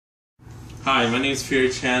Hi, my name is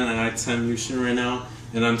Chen and I attend Muchin right now,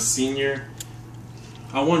 and I'm senior.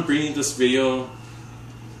 I want to bring you this video,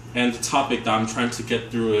 and the topic that I'm trying to get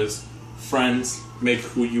through is friends make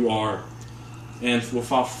who you are, and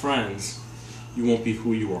without friends, you won't be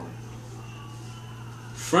who you are.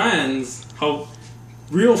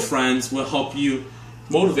 Real friends will help you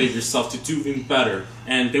motivate yourself to do even better,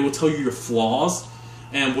 and they will tell you your flaws,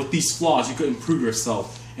 and with these flaws you can improve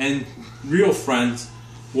yourself. And real friends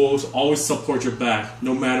will always support your back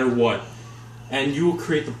no matter what, and you will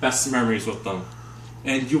create the best memories with them,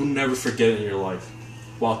 and you'll never forget it in your life.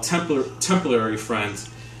 While temporary friends,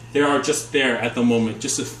 they are just there at the moment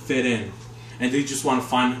just to fit in, and they just want to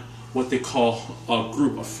find what they call a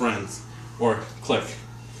group of friends or clique.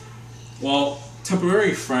 Well,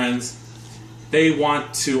 temporary friends, they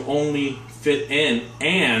want to only fit in,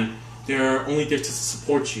 and they're only there to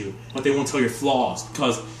support you, but they won't tell your flaws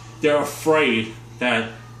because they're afraid that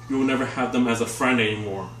you will never have them as a friend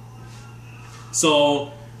anymore.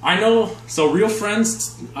 So real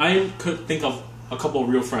friends, I could think of a couple of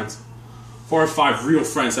real friends, 4 or 5 real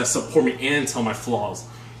friends that support me and tell my flaws.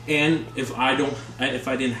 And if I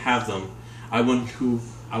didn't have them, I wouldn't who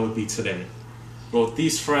I would be today. Well,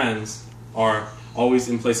 these friends are always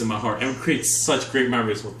in place in my heart and create such great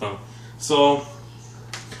memories with them. So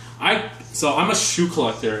I'm a shoe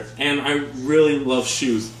collector, and I really love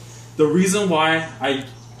shoes. The reason why I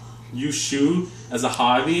use shoe as a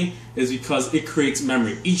hobby is because it creates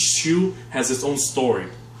memory. Each shoe has its own story.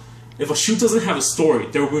 If a shoe doesn't have a story,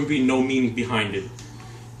 there wouldn't be no meaning behind it,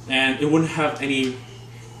 and it wouldn't have any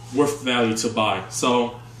worth value to buy.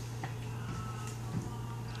 So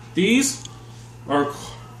these are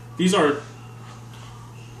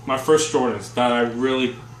my first Jordans that I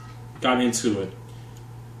really got into it.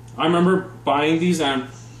 I remember buying these and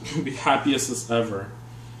be happiest as ever.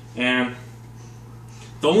 And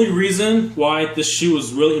the only reason why this shoe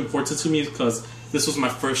was really important to me is because this was my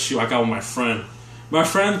first shoe I got with my friend. My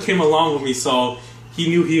friend came along with me, so he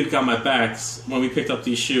knew he got my backs when we picked up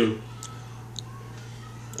these shoes.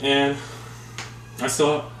 And I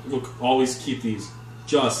still will always keep these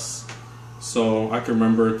just so I can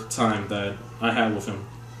remember the time that I had with him.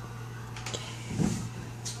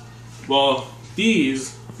 Well,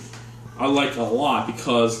 these I like a lot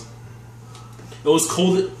because it was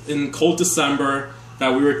cold in cold December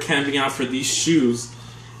that we were camping out for these shoes,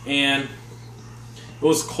 and it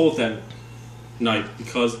was cold that night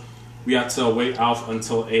because we had to wait out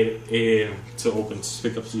until 8 a.m. to open to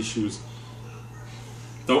pick up these shoes.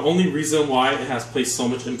 The only reason why it has placed so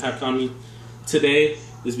much impact on me today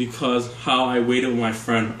is because how I waited with my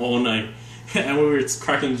friend all night, and we were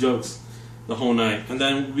cracking jokes the whole night, and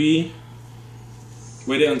then we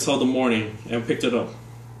waited until the morning and picked it up.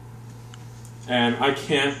 And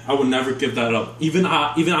I would never give that up. Even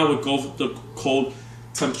I would go with the cold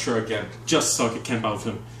temperature again, just so I could camp out with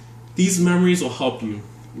him. These memories will help you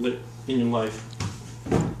in your life.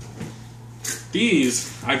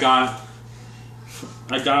 These I got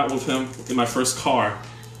with him in my first car,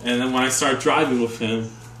 and then when I started driving with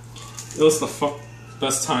him, it was the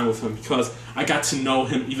best time with him because I got to know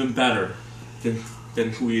him even better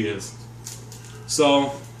than who he is.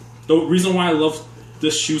 So the reason why I love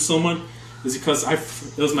this shoe so much is because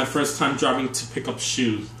it was my first time driving to pick up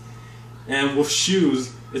shoes. And with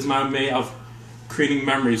shoes, it's my way of creating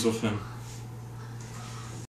memories with him.